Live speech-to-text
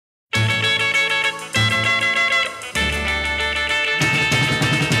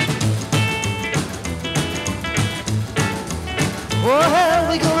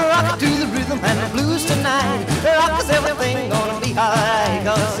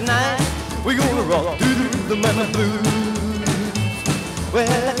rock to the rhythm and the blues. Well,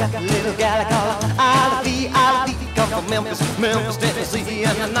 I got a little gal I call her Ollie, come from Memphis, Tennessee,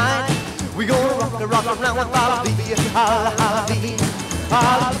 and tonight we gonna rock around with Ollie, Ollie.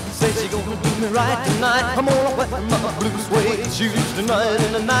 Ollie says she gonna do me right tonight. I'm gonna wear my blue suede shoes tonight,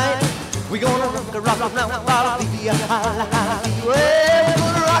 and tonight we gonna rock around with Ollie, Ollie. Well, we're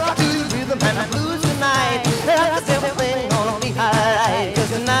gonna rock to the rhythm and the blues tonight. 'Cause everything gonna be alright.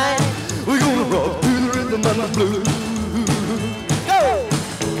 'Cause tonight we gonna rock to the rhythm and the blues. Go!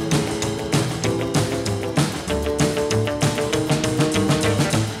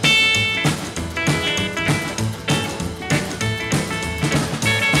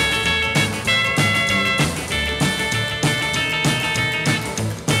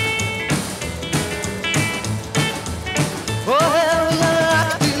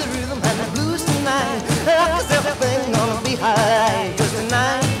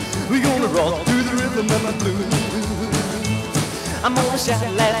 I'm gonna shout,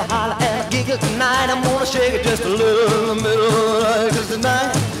 laugh, holler, and giggle tonight. I'm gonna shake it just a little in the middle of the night. 'Cause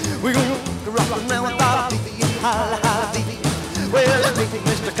tonight we're gonna rock around with Ollie, Ollie. Well, I think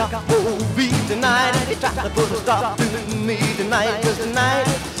Mr. Coppo beat tonight. He tried to put a stop to me tonight. 'Cause tonight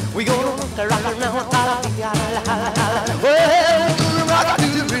we're gonna rock around with Ollie, Ollie. Well, we're gonna rock to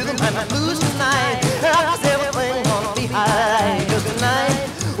the rhythm and the blues tonight. 'Cause everything gonna be alright. 'Cause tonight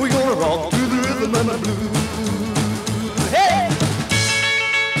we're gonna rock to the rhythm and the blues. Hey!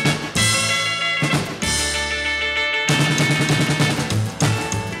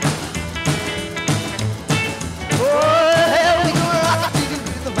 Hell, we gonna rock to the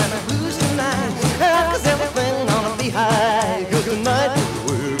rhythm and the blues tonight. 'Cause everything gonna be high.